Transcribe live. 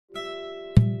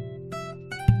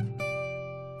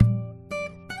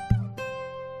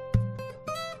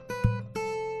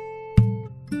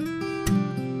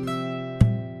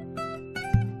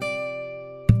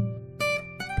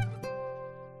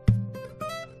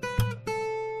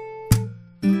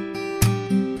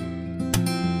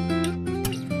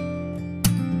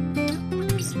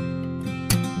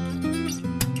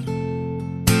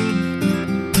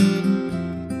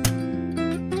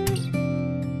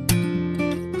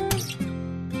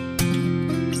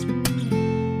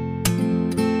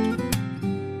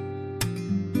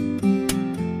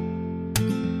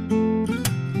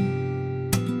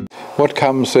what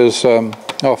comes is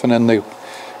often in the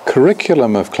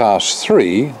curriculum of class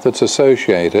 3 that's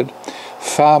associated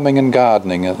farming and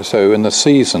gardening, so in the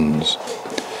seasons.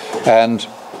 And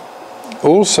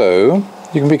also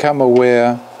you can become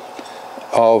aware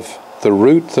of the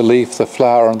root, the leaf, the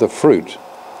flower and the fruit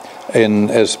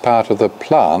as part of the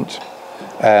plant,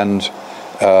 and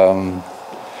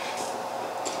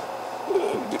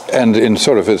in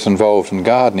sort of it's involved in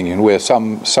gardening, and where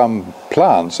some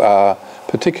plants are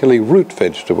particularly root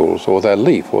vegetables, or their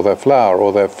leaf, or their flower,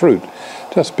 or their fruit.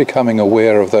 Just becoming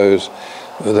aware of those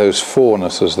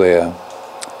faunaces there.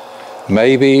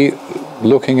 Maybe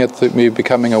looking at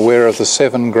becoming aware of the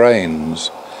 7 grains,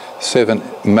 7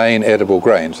 main edible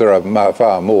grains. There are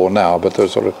far more now, but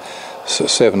there's sort of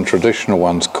 7 traditional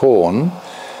ones. Corn,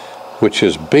 which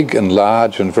is big and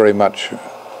large and very much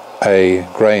a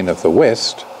grain of the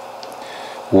West.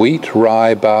 Wheat,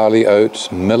 rye, barley,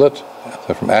 oats, millet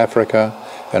from Africa,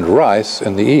 and rice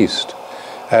in the East.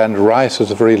 And rice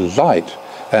is very light,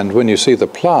 and when you see the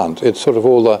plant, it's sort of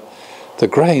all the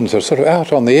grains are sort of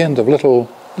out on the end of little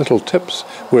tips,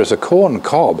 whereas a corn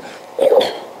cob,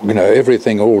 you know,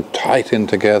 everything all tight in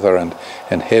together and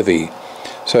heavy.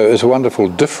 So it's a wonderful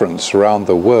difference around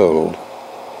the world.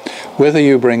 Whether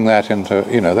you bring that into,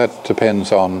 you know, that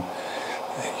depends on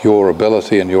your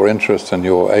ability and your interest, and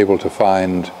you're able to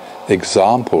find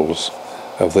examples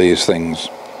of these things.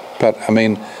 But I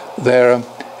mean,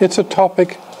 it's a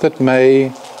topic that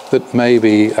may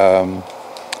be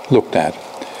looked at.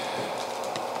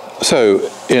 So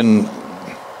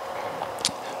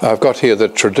I've got here the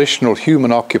traditional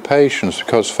human occupations,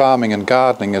 because farming and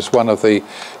gardening is one of the,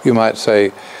 you might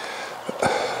say,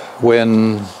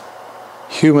 when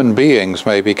human beings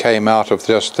maybe came out of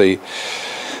just the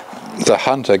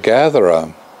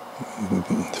hunter-gatherer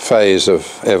phase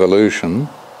of evolution,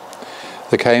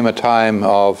 there came a time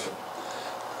of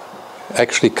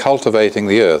actually cultivating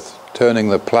the earth, turning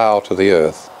the plough to the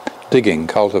earth, digging,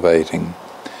 cultivating.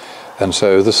 And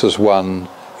so this is one,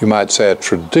 you might say, a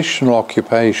traditional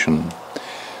occupation.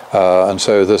 And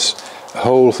so this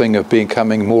whole thing of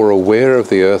becoming more aware of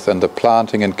the earth and the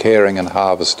planting and caring and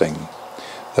harvesting,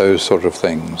 those sort of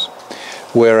things.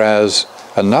 Whereas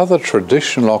another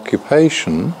traditional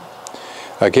occupation,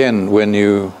 again, when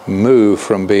you move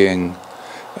from being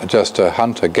just a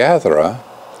hunter-gatherer,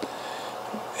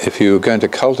 if you're going to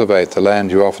cultivate the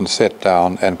land, you often set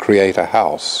down and create a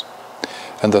house.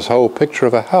 And this whole picture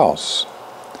of a house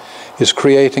is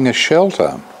creating a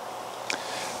shelter.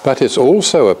 But it's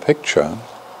also a picture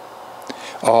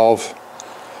of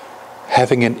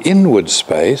having an inward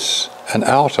space, an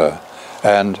outer.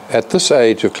 And at this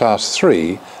age of class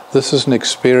 3, this is an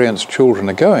experience children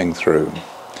are going through.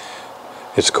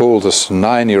 It's called this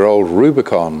 9-year-old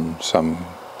Rubicon, some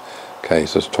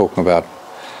cases, talking about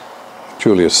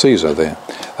Julius Caesar there.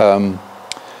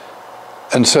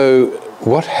 And so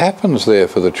what happens there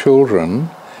for the children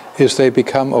is they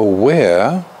become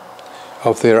aware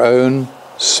of their own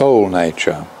soul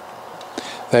nature.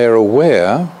 They are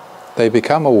aware, they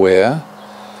become aware,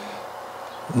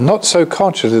 not so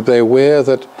consciously, they're aware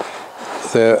that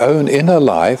their own inner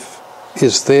life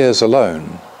is theirs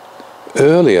alone.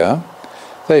 Earlier,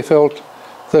 they felt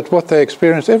that what they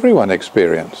experienced, everyone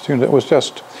experienced. You know, it was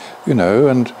just, you know,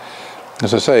 and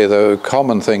as I say, the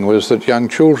common thing was that young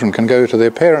children can go to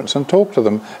their parents and talk to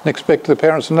them and expect the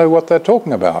parents to know what they're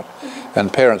talking about.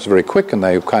 And parents are very quick and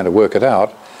they kind of work it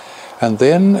out. And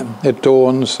then it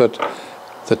dawns that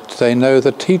they know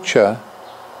the teacher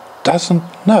doesn't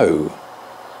know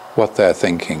what they're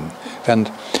thinking.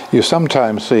 And you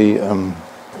sometimes see,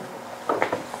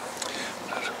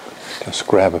 just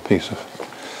grab a piece of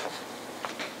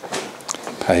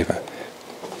paper.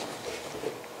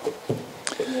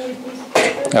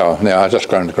 Oh, no, I'm just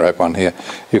going to grab one here.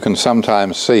 You can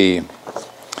sometimes see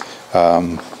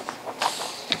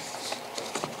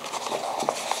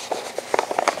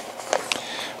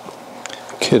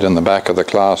kid in the back of the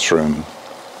classroom.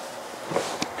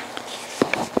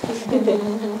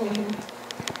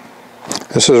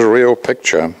 This is a real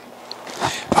picture.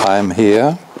 I'm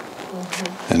here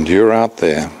and you're out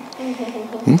there.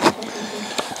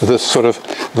 This sort of,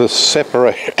 this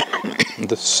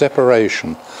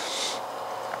separation,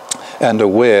 and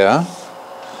aware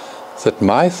that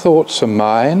my thoughts are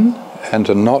mine and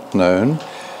are not known,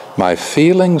 my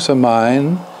feelings are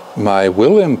mine, my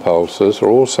will impulses are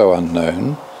also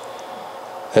unknown.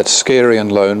 That's scary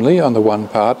and lonely on the one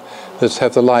part. Let's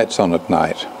have the lights on at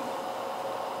night.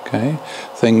 Okay?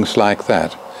 Things like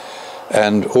that.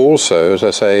 And also, as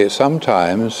I say,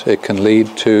 sometimes it can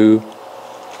lead to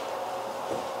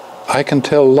I can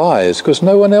tell lies because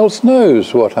no one else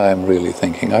knows what I'm really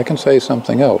thinking. I can say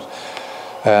something else.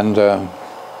 And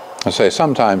I say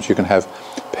sometimes you can have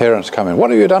parents come in,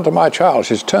 what have you done to my child?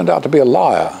 She's turned out to be a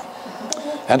liar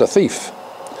and a thief.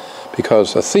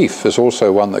 Because a thief is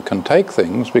also one that can take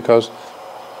things because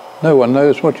no one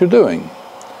knows what you're doing.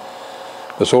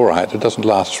 It's all right, it doesn't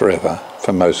last forever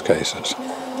for most cases.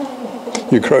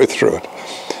 You grow through it.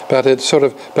 But it's sort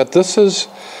of, but this is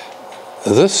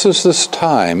this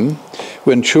time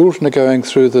when children are going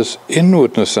through this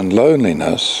inwardness and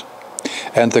loneliness,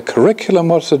 and the curriculum,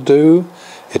 what to do,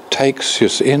 it takes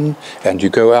us in and you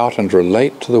go out and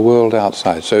relate to the world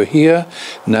outside. So here,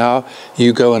 now,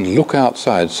 you go and look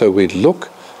outside. So we look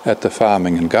at the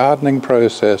farming and gardening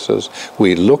processes.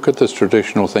 We look at this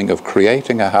traditional thing of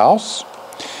creating a house,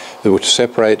 which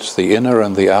separates the inner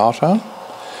and the outer.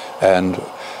 And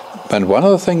one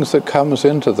of the things that comes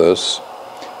into this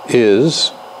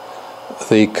is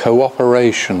the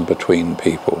cooperation between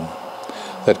people.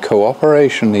 That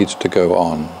cooperation needs to go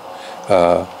on.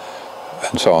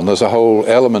 And so on. There's a whole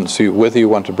element, so whether you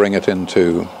want to bring it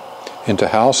into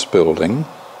house building,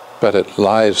 but it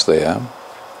lies there.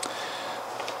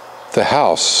 The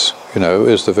house,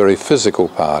 is the very physical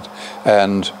part,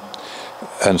 and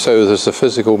so there's the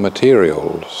physical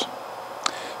materials.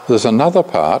 There's another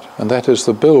part, and that is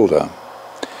the builder,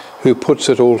 who puts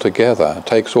it all together,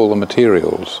 takes all the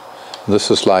materials.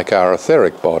 This is like our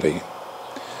etheric body,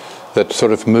 that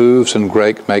sort of moves and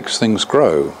makes things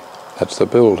grow. That's the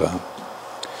builder.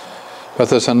 But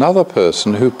there's another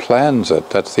person who plans it,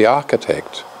 that's the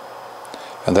architect.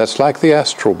 And that's like the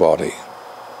astral body,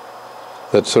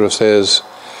 that sort of says,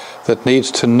 that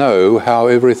needs to know how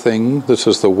everything, this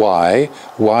is the why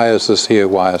is this here,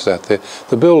 why is that there.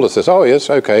 The builder says, oh yes,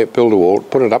 okay, build a wall,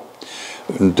 put it up,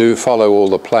 and follow all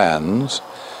the plans,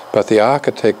 but the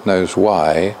architect knows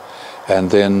why,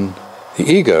 and then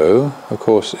the ego, of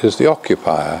course, is the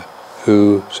occupier,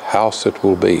 whose house it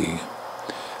will be.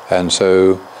 And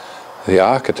so the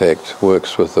architect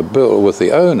works with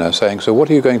the owner, saying, so what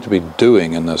are you going to be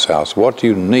doing in this house? What do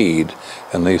you need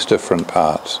in these different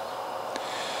parts?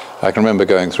 I can remember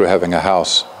going through having a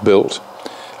house built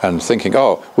and thinking,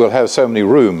 oh, we'll have so many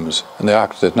rooms. And the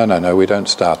architect said, no, we don't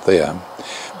start there.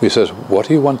 He says, what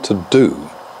do you want to do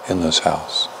in this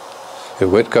house?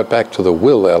 It got back to the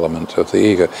will element of the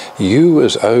ego. You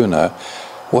as owner,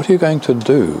 what are you going to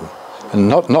do? And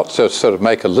not to sort of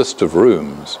make a list of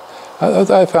rooms.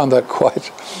 I found that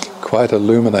quite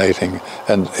illuminating,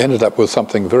 and ended up with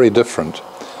something very different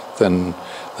than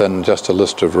just a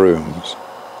list of rooms.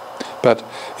 But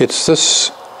it's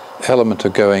this element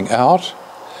of going out,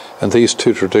 and these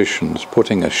two traditions,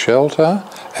 putting a shelter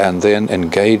and then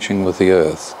engaging with the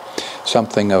earth,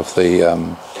 something of the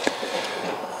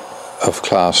of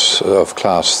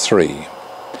class 3.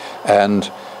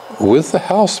 And with the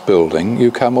house building,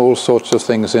 you come all sorts of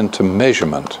things into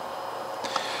measurement.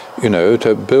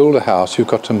 To build a house, you've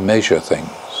got to measure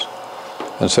things.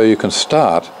 And so you can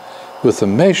start with the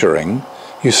measuring.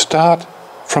 You start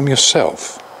from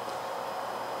yourself.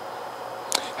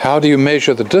 How do you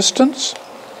measure the distance?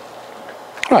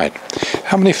 Right.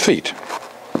 How many feet?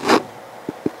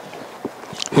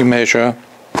 You measure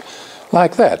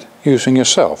like that, using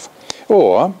yourself.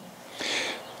 Or,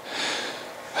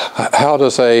 how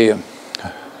does a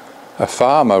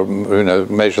farmer,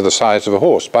 measure the size of a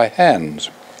horse? By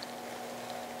hands.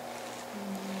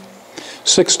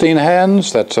 16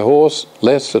 hands, that's a horse.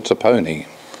 Less, it's a pony.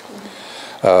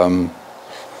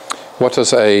 What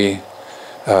does a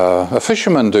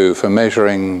fisherman do for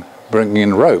measuring, bringing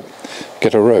in rope?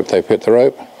 Get a rope. They put the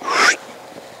rope.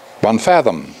 1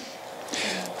 fathom.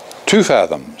 2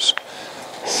 fathoms.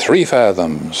 3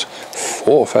 fathoms.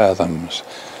 4 fathoms.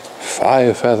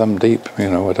 5 fathom deep.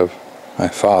 Whatever. My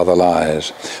father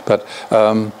lies. But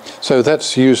so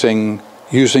that's using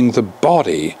the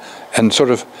body, and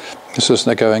sort of, this is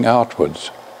going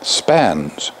outwards.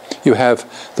 Spans. You have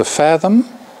the fathom.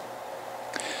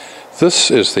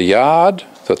 This is the yard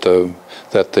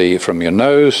that from your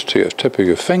nose to your tip of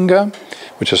your finger,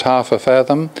 which is half a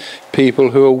fathom.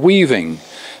 People who are weaving,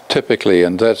 typically,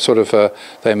 and that's sort of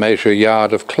they measure a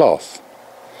yard of cloth.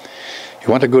 You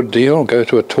want a good deal? Go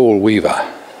to a tall weaver.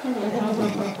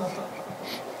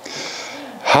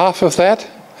 Half of that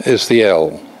is the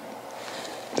L,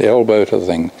 the elbow to the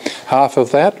thing. Half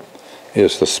of that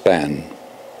is the span.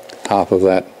 Half of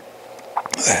that,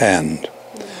 the hand.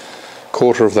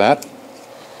 Quarter of that,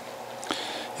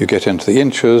 you get into the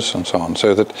inches and so on.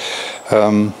 So that,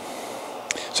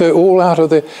 so all out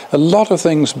of a lot of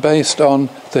things based on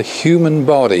the human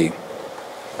body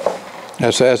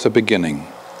as a beginning.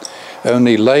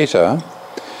 Only later,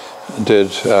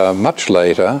 much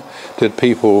later, did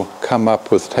people come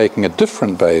up with taking a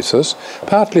different basis,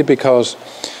 partly because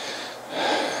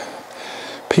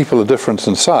people are different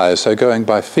in size, so going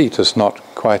by feet is not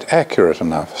quite accurate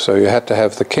enough. So you had to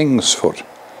have the king's foot.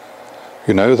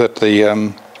 You know that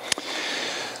well,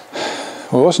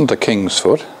 it wasn't the king's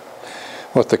foot.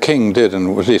 What the king did, at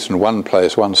least in one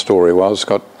place, one story was,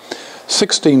 got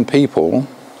 16 people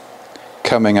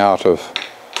coming out of,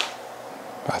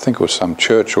 I think it was some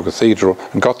church or cathedral,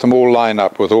 and got them all lined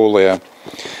up with all their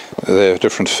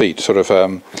different feet. So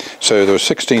there were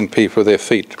 16 people with their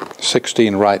feet,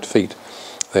 16 right feet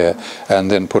there, and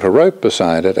then put a rope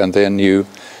beside it, and then you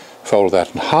fold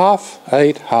that in half,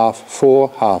 8, half 4,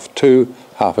 half 2,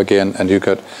 half again, and you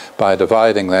could, by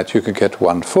dividing that, you could get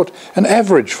 1 foot, an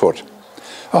average foot.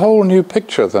 A whole new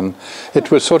picture then. It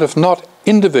was sort of not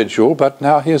individual, but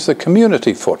now here's the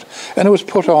community foot. And it was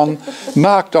put on,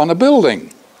 marked on a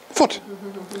building. Foot.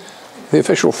 The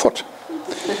official foot.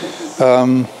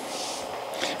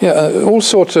 All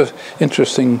sorts of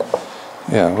interesting,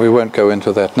 we won't go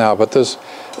into that now, but there's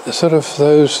sort of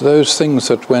those things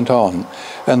that went on.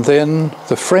 And then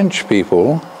the French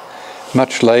people,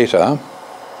 much later,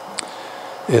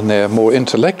 in their more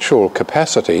intellectual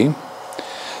capacity,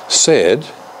 said,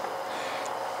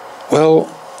 well,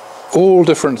 all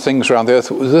different things around the earth.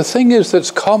 The thing is that's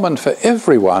common for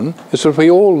everyone is that we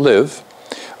all live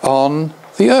on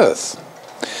the earth.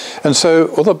 And so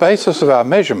the basis of our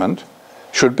measurement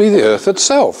should be the earth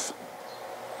itself.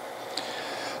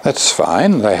 That's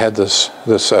fine. They had this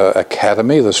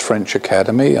academy, this French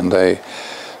academy, and they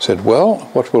said, well,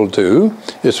 what we'll do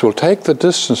is we'll take the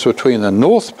distance between the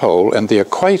North Pole and the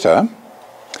equator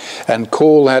and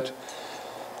call that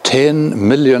 10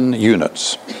 million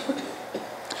units.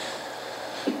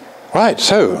 Right,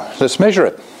 so let's measure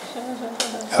it.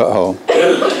 Uh-oh.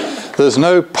 There's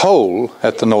no pole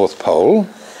at the North Pole,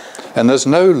 and there's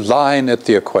no line at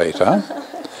the equator.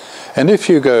 And if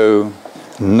you go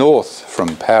north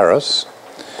from Paris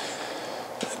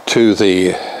to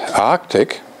the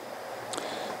Arctic,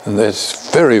 and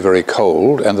it's very, very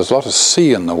cold, and there's a lot of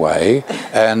sea in the way,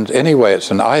 and anyway,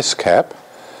 it's an ice cap,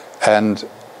 and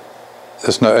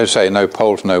there's no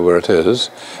pole to know where it is.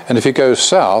 And if you go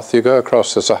south, you go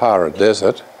across the Sahara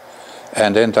Desert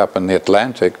and end up in the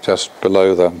Atlantic, just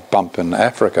below the bump in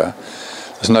Africa.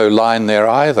 There's no line there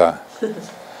either.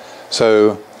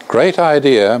 So, great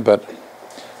idea, but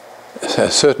a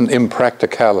certain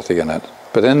impracticality in it.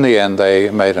 But in the end,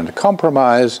 they made a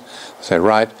compromise. They said,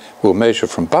 right, we'll measure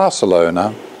from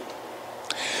Barcelona,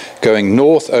 going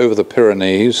north over the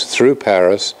Pyrenees, through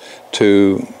Paris,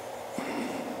 to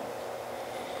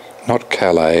not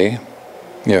Calais,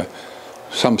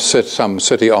 some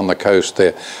city on the coast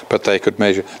there, but they could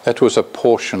measure. That was a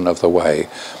portion of the way.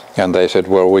 And they said,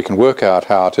 well, we can work out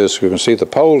how it is. We can see the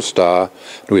pole star,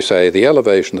 and we say the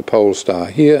elevation of the pole star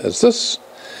here is this,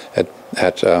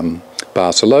 at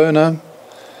Barcelona,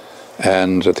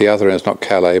 and at the other end, it's not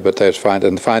Calais, but they'd find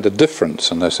a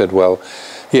difference. And they said, well,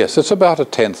 yes, it's about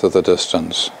 1/10 of the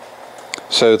distance.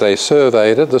 So they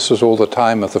surveyed it. This was all the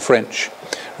time of the French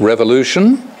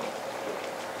Revolution.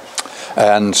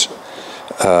 And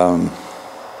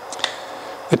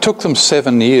it took them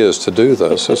 7 years to do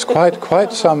this. It's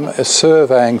quite some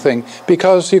surveying thing,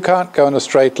 because you can't go in a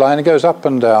straight line. It goes up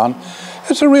and down.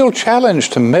 It's a real challenge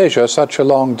to measure such a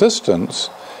long distance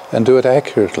and do it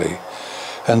accurately.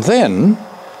 And then,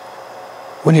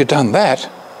 when you've done that,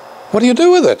 what do you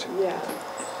do with it? Yeah.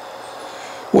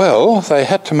 Well, they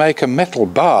had to make a metal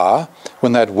bar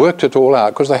when they'd worked it all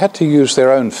out, because they had to use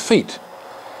their own feet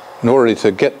in order to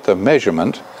get the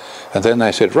measurement. And then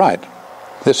they said, right,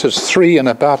 this is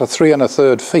about 3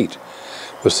 1/3 feet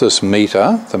was this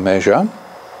meter, the measure.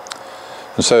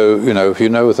 And so, if you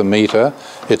know the meter,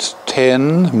 it's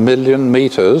 10 million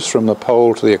meters from the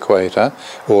pole to the equator,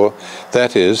 or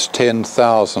that is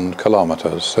 10,000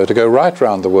 kilometers. So to go right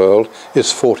around the world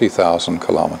is 40,000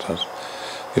 kilometers.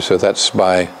 So that's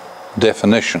by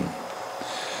definition.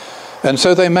 And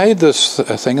so they made this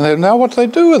thing, and now what do they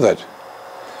do with it?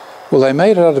 Well, they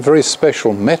made it out of very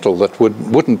special metal that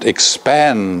wouldn't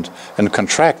expand and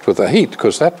contract with the heat,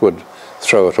 because that would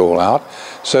throw it all out.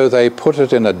 So they put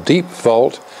it in a deep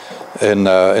vault in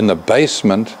the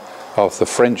basement of the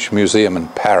French Museum in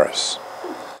Paris.